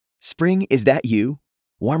Spring, is that you?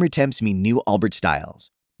 Warmer temps mean new Allbirds styles.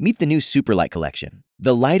 Meet the new Superlight collection,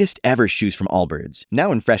 the lightest ever shoes from Allbirds,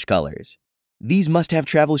 now in fresh colors. These must-have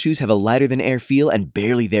travel shoes have a lighter-than-air feel and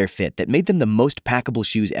barely-there fit that made them the most packable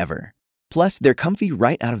shoes ever. Plus, they're comfy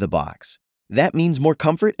right out of the box. That means more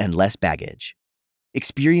comfort and less baggage.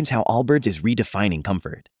 Experience how Allbirds is redefining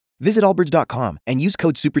comfort. Visit allbirds.com and use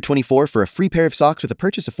code SUPER24 for a free pair of socks with a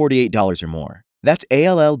purchase of $48 or more. That's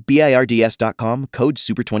ALLBIRDS.com, code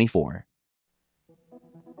SUPER24.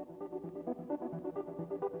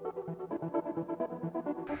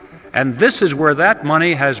 And this is where that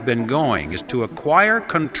money has been going, is to acquire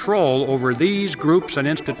control over these groups and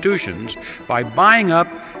institutions by buying up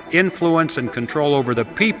influence and control over the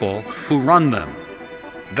people who run them.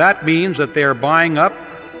 That means that they are buying up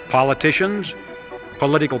politicians,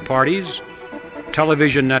 political parties,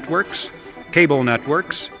 television networks, cable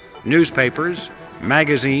networks, newspapers,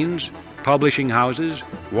 magazines, publishing houses,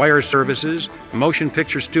 wire services, motion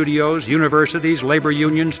picture studios, universities, labor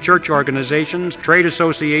unions, church organizations, trade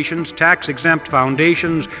associations, tax-exempt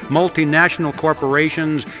foundations, multinational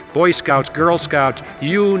corporations, Boy Scouts, Girl Scouts,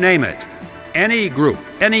 you name it. Any group,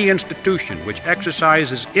 any institution which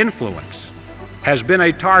exercises influence has been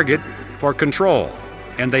a target for control,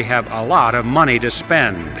 and they have a lot of money to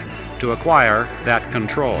spend to acquire that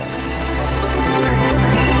control.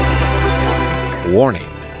 Warning.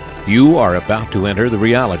 You are about to enter the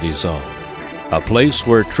reality zone, a place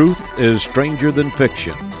where truth is stranger than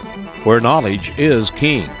fiction, where knowledge is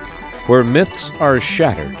king, where myths are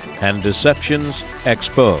shattered and deceptions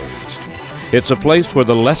exposed. It's a place where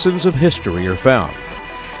the lessons of history are found,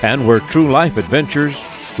 and where true life adventures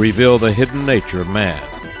reveal the hidden nature of man.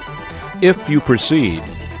 If you proceed,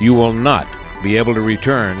 you will not be able to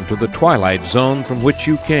return to the twilight zone from which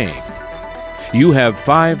you came. You have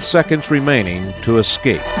 5 seconds remaining to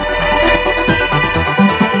escape.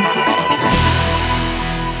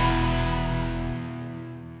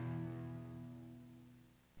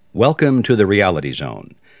 Welcome to the Reality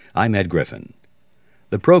Zone. I'm Ed Griffin.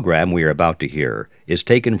 The program we are about to hear is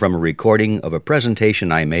taken from a recording of a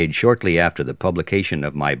presentation I made shortly after the publication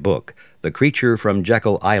of my book, The Creature from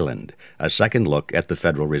Jekyll Island, a second look at the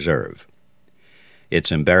Federal Reserve.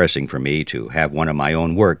 It's embarrassing for me to have one of my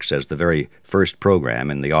own works as the very first program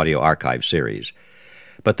in the audio archive series.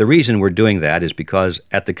 But the reason we're doing that is because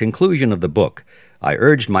at the conclusion of the book, I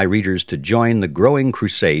urged my readers to join the growing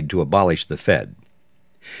crusade to abolish the Fed.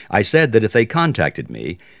 I said that if they contacted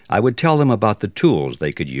me, I would tell them about the tools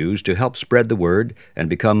they could use to help spread the word and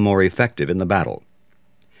become more effective in the battle.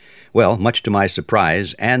 Well, much to my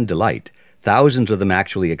surprise and delight, thousands of them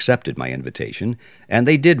actually accepted my invitation, and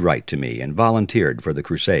they did write to me and volunteered for the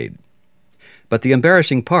crusade. But the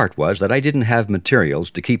embarrassing part was that I didn't have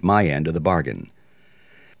materials to keep my end of the bargain.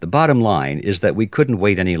 The bottom line is that we couldn't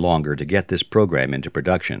wait any longer to get this program into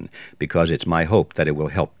production, because it's my hope that it will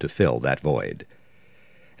help to fill that void.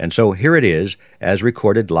 And so here it is, as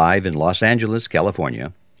recorded live in Los Angeles,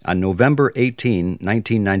 California, on November 18,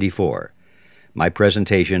 1994, my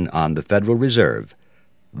presentation on the Federal Reserve,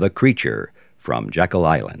 The Creature from Jekyll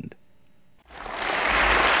Island.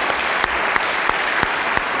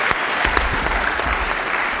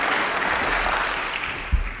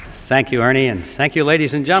 Thank you, Ernie, and thank you,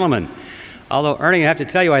 ladies and gentlemen. Although, Ernie, I have to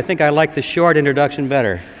tell you, I think I like the short introduction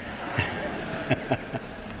better.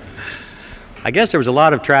 I guess there was a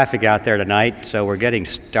lot of traffic out there tonight, so we're getting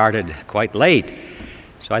started quite late.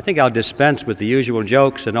 So I think I'll dispense with the usual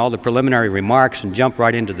jokes and all the preliminary remarks and jump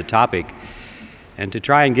right into the topic. And to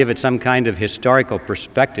try and give it some kind of historical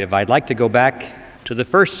perspective, I'd like to go back to the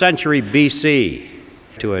 1st century BC,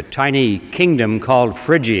 to a tiny kingdom called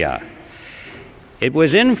Phrygia. It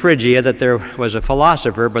was in Phrygia that there was a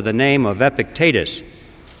philosopher by the name of Epictetus.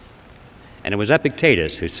 And it was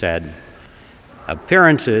Epictetus who said,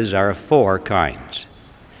 "Appearances are of 4 kinds.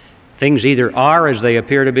 Things either are as they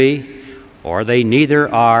appear to be, or they neither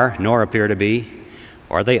are nor appear to be,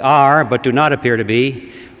 or they are but do not appear to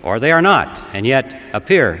be, or they are not and yet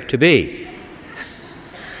appear to be."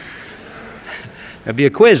 There'll be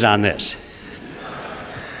a quiz on this.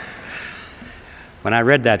 When I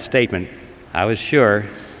read that statement, I was sure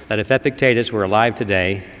that if Epictetus were alive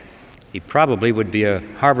today, he probably would be a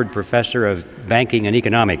Harvard professor of banking and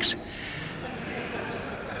economics.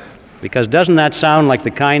 Because doesn't that sound like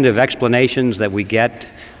the kind of explanations that we get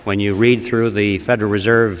when you read through the Federal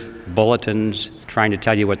Reserve bulletins trying to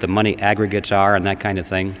tell you what the money aggregates are and that kind of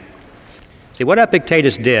thing? See, what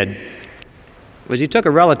Epictetus did was he took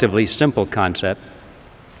a relatively simple concept,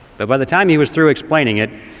 but by the time he was through explaining it,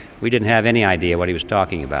 we didn't have any idea what he was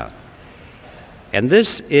talking about. And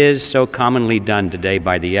this is so commonly done today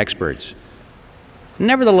by the experts.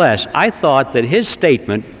 Nevertheless, I thought that his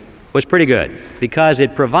statement was pretty good because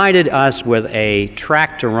it provided us with a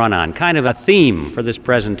track to run on, kind of a theme for this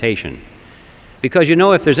presentation. Because you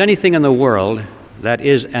know, if there's anything in the world that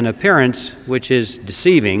is an appearance which is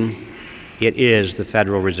deceiving, it is the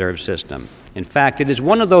Federal Reserve System. In fact, it is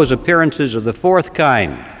one of those appearances of the fourth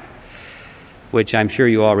kind, which I'm sure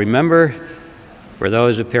you all remember, were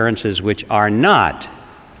those appearances which are not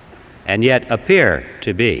and yet appear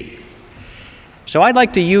to be. So I'd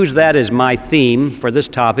like to use that as my theme for this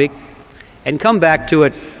topic and come back to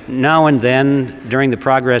it now and then during the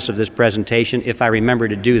progress of this presentation, if I remember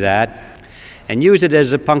to do that, and use it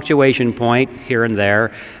as a punctuation point here and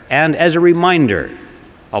there, and as a reminder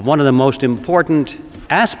of one of the most important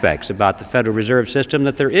aspects about the Federal Reserve System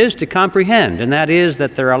that there is to comprehend, and that is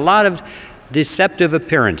that there are a lot of deceptive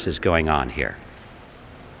appearances going on here.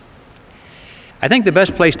 I think the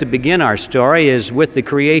best place to begin our story is with the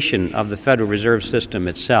creation of the Federal Reserve System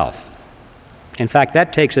itself. In fact,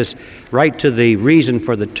 that takes us right to the reason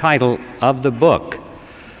for the title of the book,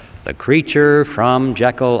 The Creature from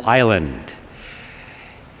Jekyll Island.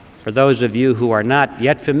 For those of you who are not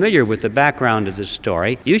yet familiar with the background of this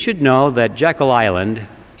story, you should know that Jekyll Island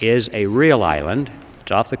is a real island.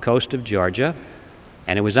 It's off the coast of Georgia,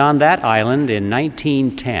 and it was on that island in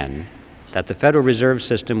 1910 that the Federal Reserve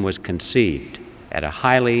System was conceived at a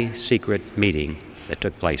highly secret meeting that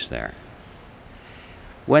took place there.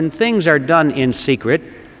 When things are done in secret,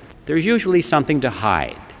 there's usually something to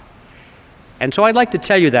hide. And so I'd like to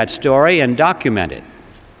tell you that story and document it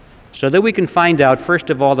so that we can find out, first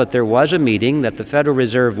of all, that there was a meeting, that the Federal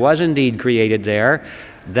Reserve was indeed created there,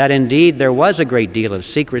 that indeed there was a great deal of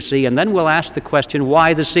secrecy, and then we'll ask the question,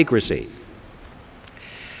 why the secrecy?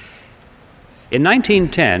 In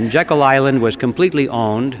 1910, Jekyll Island was completely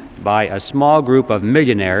owned by a small group of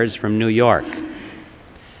millionaires from New York.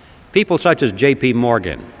 People such as J.P.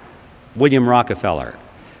 Morgan, William Rockefeller,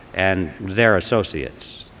 and their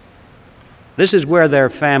associates. This is where their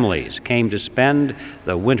families came to spend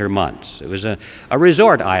the winter months. It was a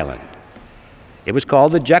resort island. It was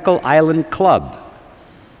called the Jekyll Island Club.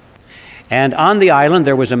 And on the island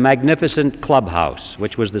there was a magnificent clubhouse,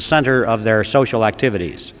 which was the center of their social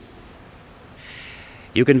activities.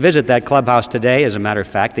 You can visit that clubhouse today, as a matter of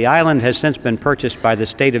fact. The island has since been purchased by the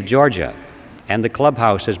state of Georgia, and the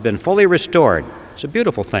clubhouse has been fully restored. It's a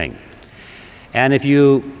beautiful thing. And if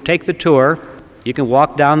you take the tour, you can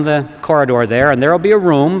walk down the corridor there, and there will be a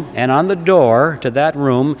room, and on the door to that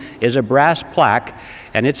room is a brass plaque,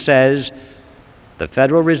 and it says, "The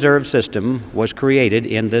Federal Reserve System was created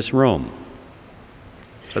in this room."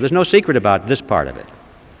 So there's no secret about this part of it.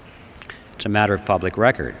 It's a matter of public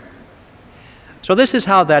record. So this is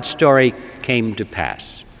how that story came to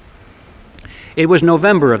pass. It was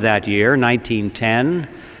November of that year, 1910,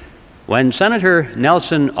 when Senator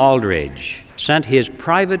Nelson Aldrich sent his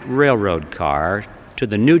private railroad car to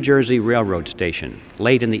the New Jersey Railroad Station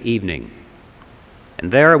late in the evening.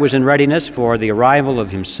 And there it was in readiness for the arrival of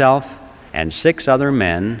himself and 6 other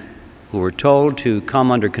men who were told to come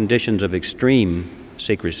under conditions of extreme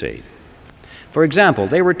secrecy. For example,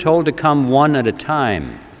 they were told to come one at a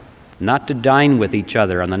time, not to dine with each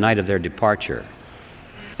other on the night of their departure.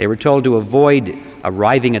 They were told to avoid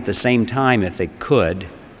arriving at the same time if they could.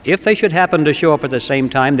 If they should happen to show up at the same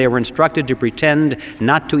time, they were instructed to pretend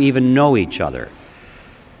not to even know each other.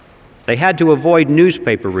 They had to avoid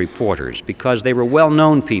newspaper reporters because they were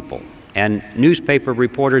well-known people, and newspaper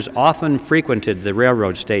reporters often frequented the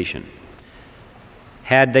railroad station.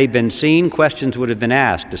 Had they been seen, questions would have been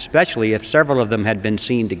asked, especially if several of them had been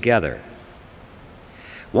seen together.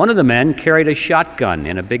 One of the men carried a shotgun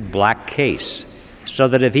in a big black case, so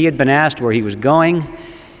that if he had been asked where he was going,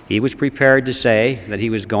 he was prepared to say that he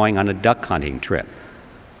was going on a duck hunting trip.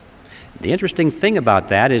 The interesting thing about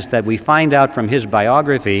that is that we find out from his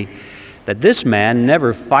biography that this man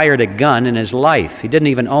never fired a gun in his life. He didn't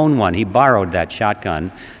even own one. He borrowed that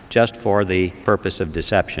shotgun just for the purpose of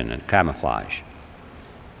deception and camouflage.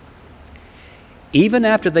 Even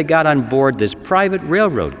after they got on board this private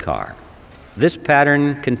railroad car, this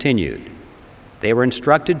pattern continued. They were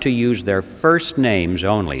instructed to use their first names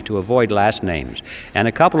only, to avoid last names. And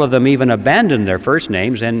a couple of them even abandoned their first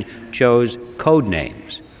names and chose code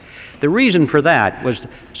names. The reason for that was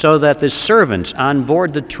so that the servants on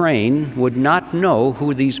board the train would not know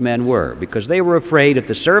who these men were, because they were afraid if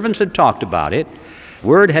the servants had talked about it,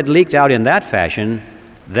 word had leaked out in that fashion,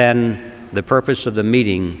 then the purpose of the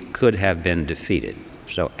meeting could have been defeated.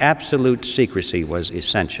 So absolute secrecy was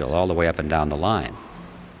essential all the way up and down the line.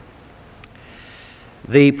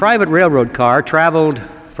 The private railroad car traveled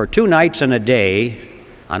for 2 nights and a day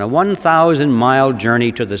on a 1,000-mile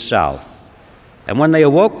journey to the south, And when they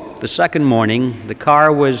awoke the second morning, the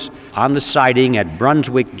car was on the siding at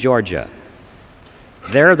Brunswick, Georgia.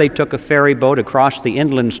 There they took a ferry boat across the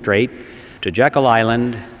inland strait to Jekyll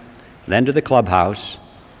Island, then to the clubhouse.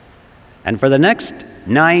 And for the next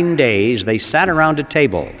 9 days, they sat around a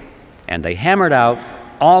table and they hammered out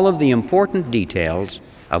all of the important details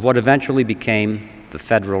of what eventually became the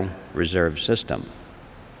Federal Reserve System.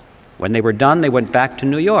 When they were done, they went back to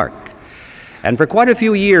New York. And for quite a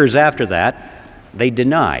few years after that, they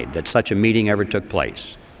denied that such a meeting ever took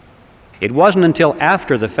place. It wasn't until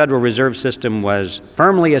after the Federal Reserve System was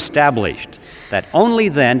firmly established that only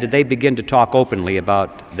then did they begin to talk openly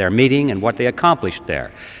about their meeting and what they accomplished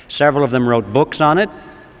there. Several of them wrote books on it.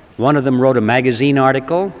 One of them wrote a magazine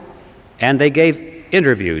article, and they gave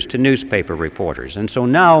interviews to newspaper reporters. And so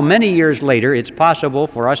now, many years later, it's possible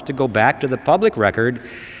for us to go back to the public record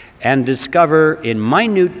and discover in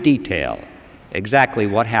minute detail exactly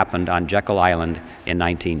what happened on Jekyll Island in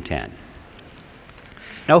 1910.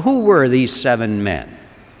 Now, who were these 7 men?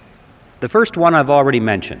 The first one I've already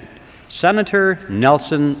mentioned, Senator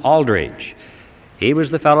Nelson Aldrich. He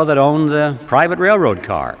was the fellow that owned the private railroad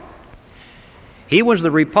car. He was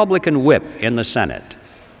the Republican whip in the Senate.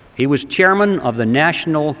 He was chairman of the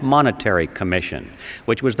National Monetary Commission,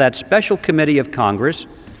 which was that special committee of Congress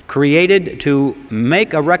created to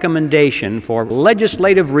make a recommendation for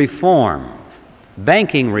legislative reform.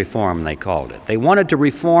 Banking reform, they called it. They wanted to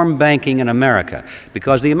reform banking in America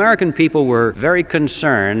because the American people were very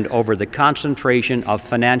concerned over the concentration of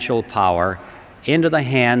financial power into the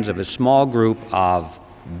hands of a small group of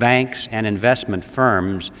banks and investment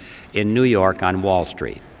firms in New York on Wall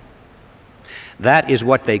Street. That is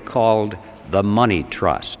what they called the money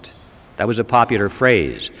trust. That was a popular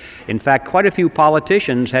phrase. In fact, quite a few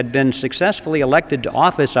politicians had been successfully elected to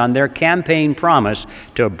office on their campaign promise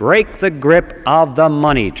to break the grip of the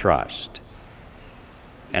money trust.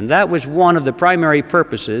 And that was one of the primary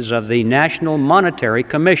purposes of the National Monetary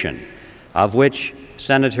Commission, of which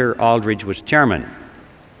Senator Aldrich was chairman.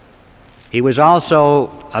 He was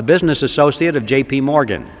also a business associate of J.P.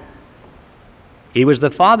 Morgan. He was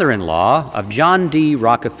the father-in-law of John D.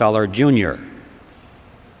 Rockefeller, Jr.,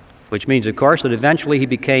 which means, of course, that eventually he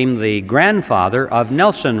became the grandfather of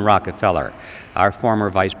Nelson Rockefeller, our former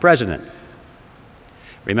vice president.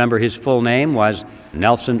 Remember, his full name was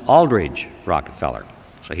Nelson Aldrich Rockefeller,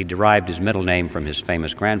 so he derived his middle name from his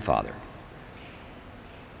famous grandfather.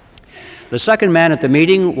 The second man at the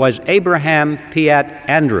meeting was Abraham Piatt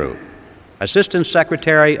Andrew, Assistant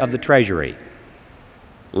Secretary of the Treasury.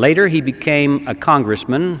 Later, he became a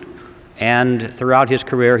congressman, and throughout his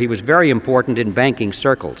career, he was very important in banking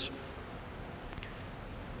circles.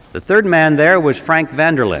 The third man there was Frank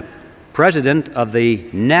Vanderlip, president of the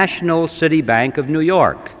National City Bank of New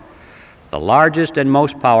York, the largest and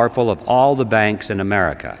most powerful of all the banks in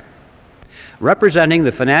America, representing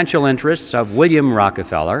the financial interests of William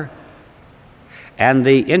Rockefeller and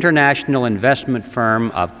the international investment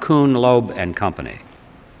firm of Kuhn, Loeb and Company.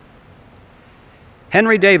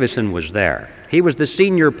 Henry Davison was there. He was the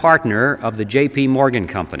senior partner of the J.P. Morgan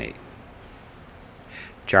Company.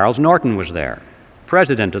 Charles Norton was there,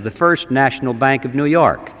 president of the First National Bank of New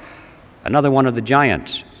York, another one of the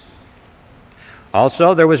giants.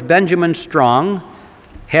 Also, there was Benjamin Strong,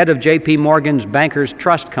 head of J.P. Morgan's Bankers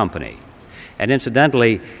Trust Company. And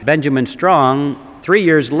incidentally, Benjamin Strong, 3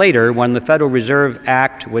 years later, when the Federal Reserve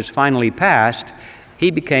Act was finally passed,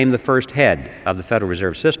 he became the first head of the Federal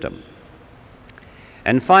Reserve System.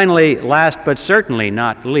 And finally, last but certainly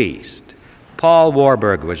not least, Paul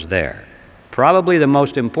Warburg was there, probably the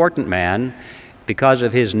most important man because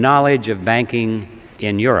of his knowledge of banking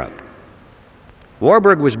in Europe.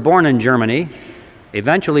 Warburg was born in Germany,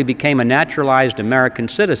 eventually became a naturalized American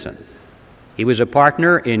citizen. He was a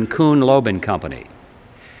partner in Kuhn, Loeb and Company.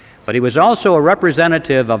 But he was also a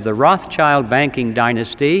representative of the Rothschild banking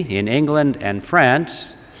dynasty in England and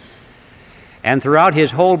France. And throughout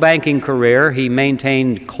his whole banking career, he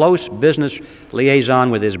maintained close business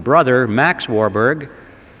liaison with his brother, Max Warburg,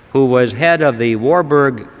 who was head of the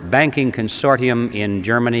Warburg Banking Consortium in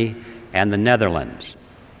Germany and the Netherlands.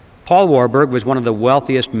 Paul Warburg was one of the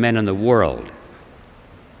wealthiest men in the world.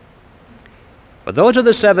 But those are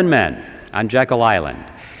the 7 men on Jekyll Island.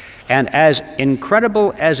 And as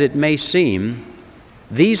incredible as it may seem,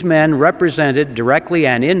 these men represented directly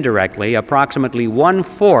and indirectly approximately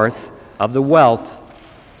 1/4 of the wealth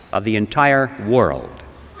of the entire world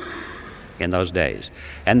in those days.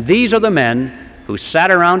 And these are the men who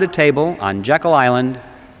sat around a table on Jekyll Island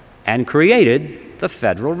and created the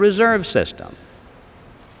Federal Reserve System.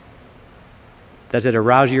 Does it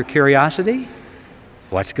arouse your curiosity?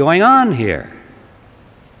 What's going on here?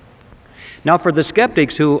 Now, for the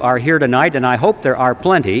skeptics who are here tonight, and I hope there are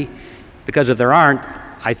plenty, because if there aren't,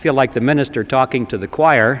 I feel like the minister talking to the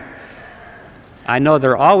choir. I know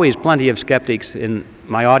there are always plenty of skeptics in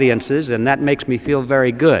my audiences, and that makes me feel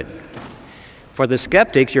very good. For the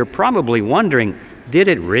skeptics, you're probably wondering, did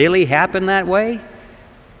it really happen that way?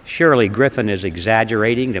 Surely Griffin is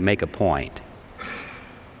exaggerating to make a point.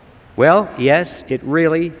 Well, yes, it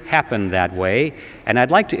really happened that way, and I'd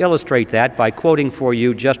like to illustrate that by quoting for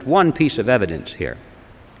you just one piece of evidence here.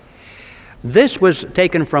 This was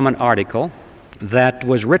taken from an article that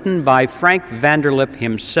was written by Frank Vanderlip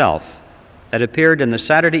himself that appeared in the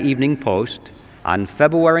Saturday Evening Post on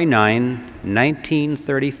February 9,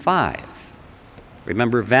 1935.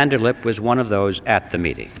 Remember, Vanderlip was one of those at the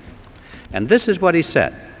meeting. And this is what he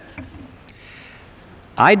said.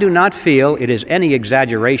 I do not feel it is any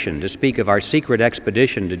exaggeration to speak of our secret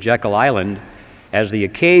expedition to Jekyll Island as the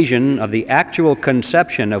occasion of the actual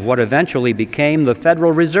conception of what eventually became the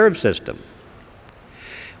Federal Reserve System.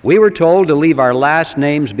 We were told to leave our last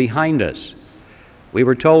names behind us. We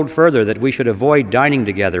were told further that we should avoid dining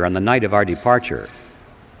together on the night of our departure.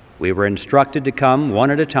 We were instructed to come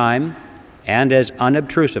one at a time and as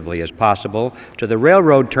unobtrusively as possible to the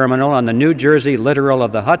railroad terminal on the New Jersey littoral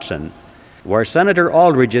of the Hudson, where Senator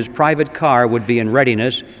Aldrich's private car would be in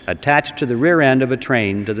readiness attached to the rear end of a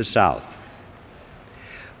train to the south.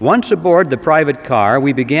 Once aboard the private car,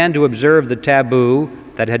 we began to observe the taboo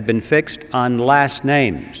that had been fixed on last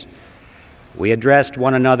names. We addressed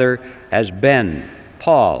one another as Ben,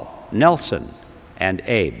 Paul, Nelson, and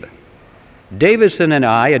Abe. Davison and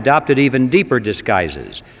I adopted even deeper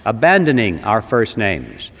disguises, abandoning our first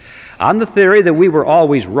names. On the theory that we were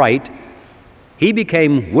always right, he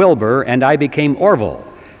became Wilbur and I became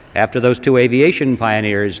Orville, after those two aviation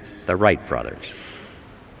pioneers, the Wright brothers.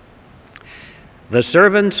 The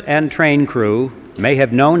servants and train crew may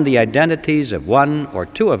have known the identities of one or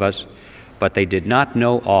two of us, but they did not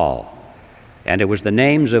know all. And it was the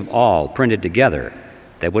names of all printed together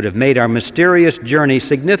that would have made our mysterious journey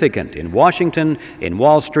significant in Washington, in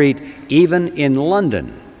Wall Street, even in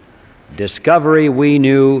London. Discovery, we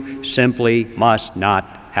knew, simply must not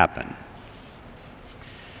happen.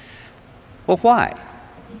 Well, why?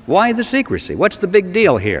 Why the secrecy? What's the big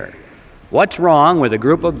deal here? What's wrong with a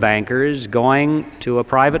group of bankers going to a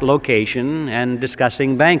private location and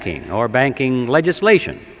discussing banking or banking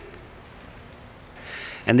legislation?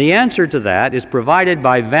 And the answer to that is provided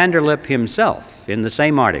by Vanderlip himself in the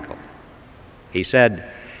same article. He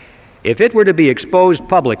said, if it were to be exposed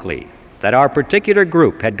publicly that our particular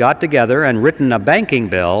group had got together and written a banking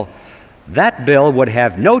bill, that bill would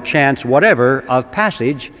have no chance whatever of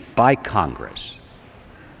passage by Congress.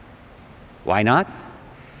 Why not?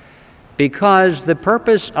 Because the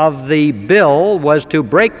purpose of the bill was to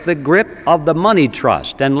break the grip of the money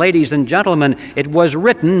trust. And ladies and gentlemen, it was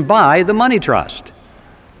written by the money trust.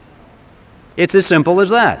 It's as simple as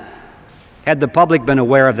that. Had the public been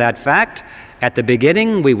aware of that fact, at the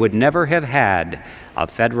beginning we would never have had a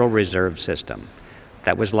Federal Reserve System.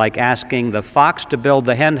 That was like asking the fox to build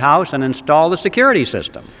the hen house and install the security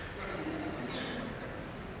system.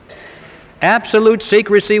 Absolute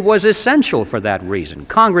secrecy was essential for that reason.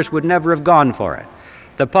 Congress would never have gone for it.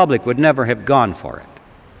 The public would never have gone for it.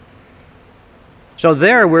 So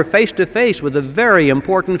there we're face to face with a very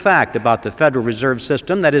important fact about the Federal Reserve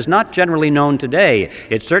System that is not generally known today.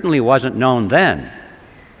 It certainly wasn't known then.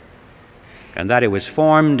 And that it was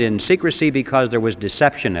formed in secrecy because there was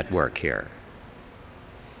deception at work here.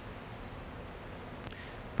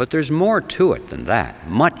 But there's more to it than that,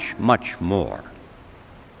 much, much more.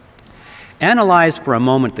 Analyze for a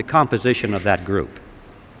moment the composition of that group.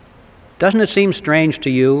 Doesn't it seem strange to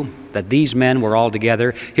you that these men were all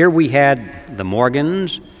together? Here we had the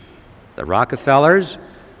Morgans, the Rockefellers,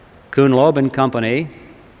 Kuhn Loeb and Company,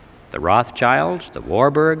 the Rothschilds, the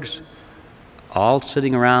Warburgs, all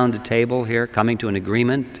sitting around a table here, coming to an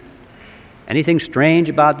agreement. Anything strange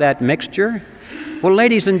about that mixture? Well,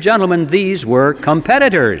 ladies and gentlemen, these were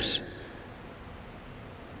competitors.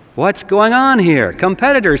 What's going on here?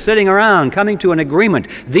 Competitors sitting around, coming to an agreement.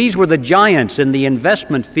 These were the giants in the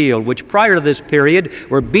investment field, which prior to this period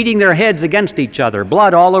were beating their heads against each other,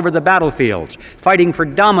 blood all over the battlefields, fighting for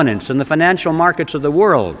dominance in the financial markets of the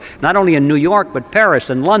world, not only in New York, but Paris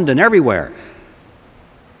and London, everywhere.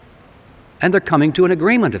 And they're coming to an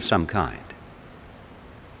agreement of some kind.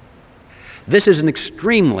 This is an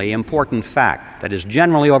extremely important fact that is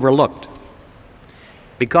generally overlooked,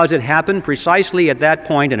 because it happened precisely at that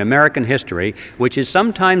point in American history, which is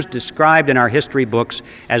sometimes described in our history books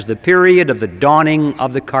as the period of the dawning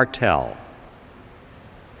of the cartel.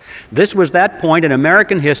 This was that point in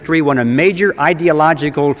American history when a major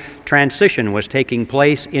ideological transition was taking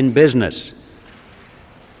place in business.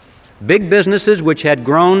 Big businesses, which had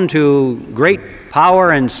grown to great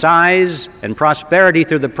power and size and prosperity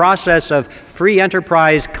through the process of free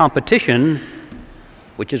enterprise competition,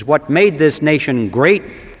 which is what made this nation great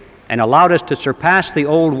and allowed us to surpass the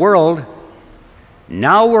old world,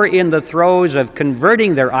 now were in the throes of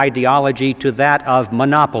converting their ideology to that of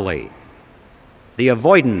monopoly, the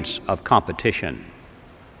avoidance of competition.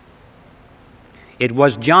 It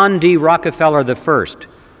was John D. Rockefeller I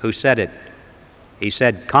who said it. He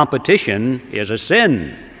said, "Competition is a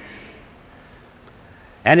sin."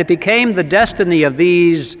 And it became the destiny of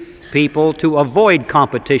these people to avoid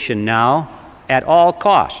competition now at all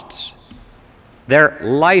costs. Their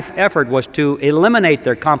life effort was to eliminate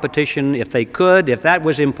their competition if they could. If that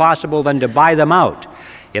was impossible, then to buy them out.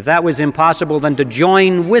 If that was impossible, then to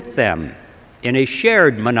join with them in a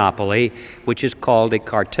shared monopoly, which is called a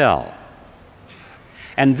cartel.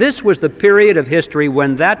 And this was the period of history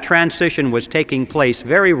when that transition was taking place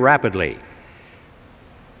very rapidly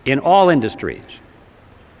in all industries.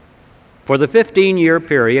 For the 15-year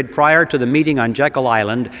period prior to the meeting on Jekyll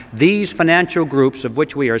Island, these financial groups of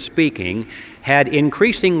which we are speaking had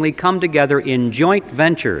increasingly come together in joint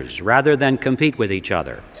ventures rather than compete with each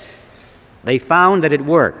other. They found that it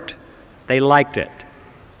worked. They liked it.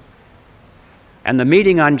 And the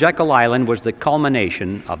meeting on Jekyll Island was the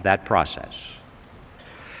culmination of that process.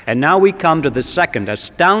 And now we come to the second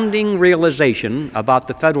astounding realization about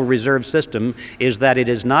the Federal Reserve System, is that it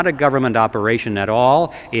is not a government operation at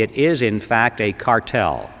all. It is, in fact, a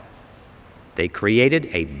cartel. They created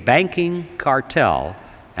a banking cartel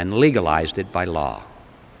and legalized it by law,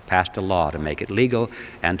 passed a law to make it legal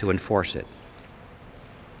and to enforce it.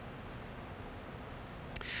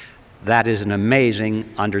 That is an amazing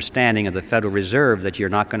understanding of the Federal Reserve that you're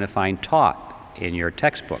not going to find taught in your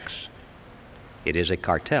textbooks. It is a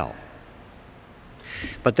cartel.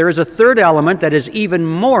 But there is a third element that is even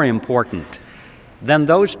more important than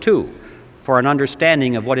those two for an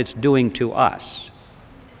understanding of what it's doing to us.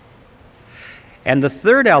 And the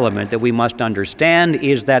third element that we must understand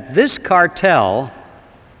is that this cartel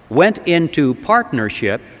went into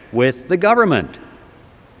partnership with the government.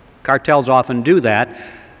 Cartels often do that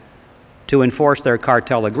to enforce their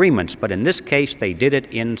cartel agreements, but in this case they did it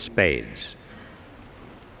in spades.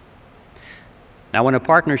 Now, when a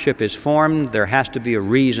partnership is formed, there has to be a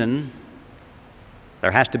reason,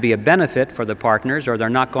 there has to be a benefit for the partners, or they're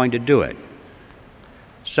not going to do it.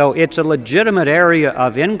 So it's a legitimate area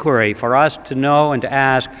of inquiry for us to know and to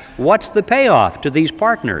ask, what's the payoff to these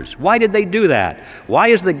partners? Why did they do that? Why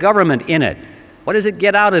is the government in it? What does it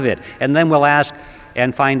get out of it? And then we'll ask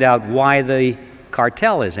and find out why the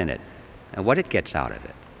cartel is in it and what it gets out of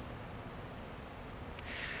it.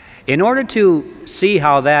 In order to see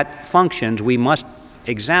how that functions, we must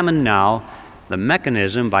examine now the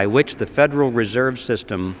mechanism by which the Federal Reserve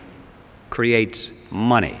System creates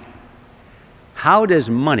money. How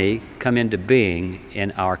does money come into being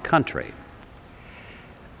in our country?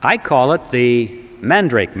 I call it the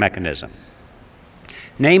Mandrake mechanism,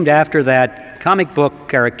 named after that comic book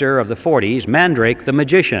character of the 40s, Mandrake the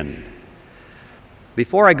Magician.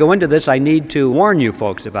 Before I go into this, I need to warn you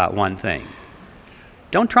folks about one thing.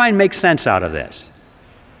 Don't try and make sense out of this,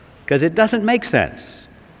 because it doesn't make sense.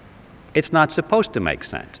 It's not supposed to make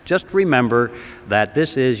sense. Just remember that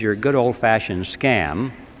this is your good old-fashioned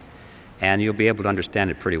scam, and you'll be able to understand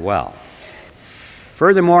it pretty well.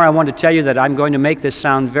 Furthermore, I want to tell you that I'm going to make this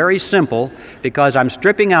sound very simple because I'm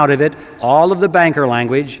stripping out of it all of the banker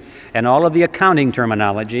language and all of the accounting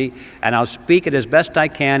terminology, and I'll speak it as best I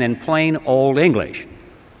can in plain old English.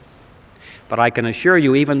 But I can assure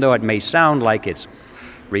you, even though it may sound like it's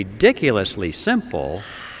ridiculously simple,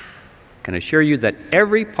 can assure you that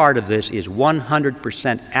every part of this is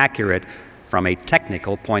 100% accurate from a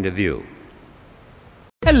technical point of view.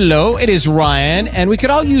 Hello, it is Ryan, and we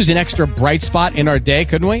could all use an extra bright spot in our day,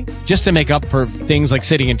 couldn't we? Just to make up for things like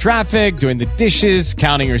sitting in traffic, doing the dishes,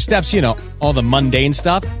 counting your steps, you know, all the mundane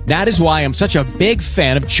stuff. That is why I'm such a big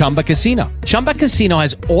fan of Chumba Casino. Chumba Casino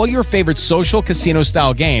has all your favorite social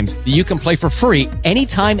casino-style games that you can play for free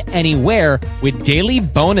anytime, anywhere with daily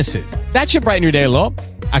bonuses. That should brighten your day a little.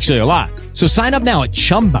 Actually, a lot. So sign up now at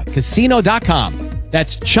ChumbaCasino.com.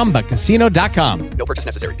 That's ChumbaCasino.com. No purchase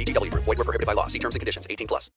necessary. VGW Group. Void where prohibited by law. See terms and conditions. 18+.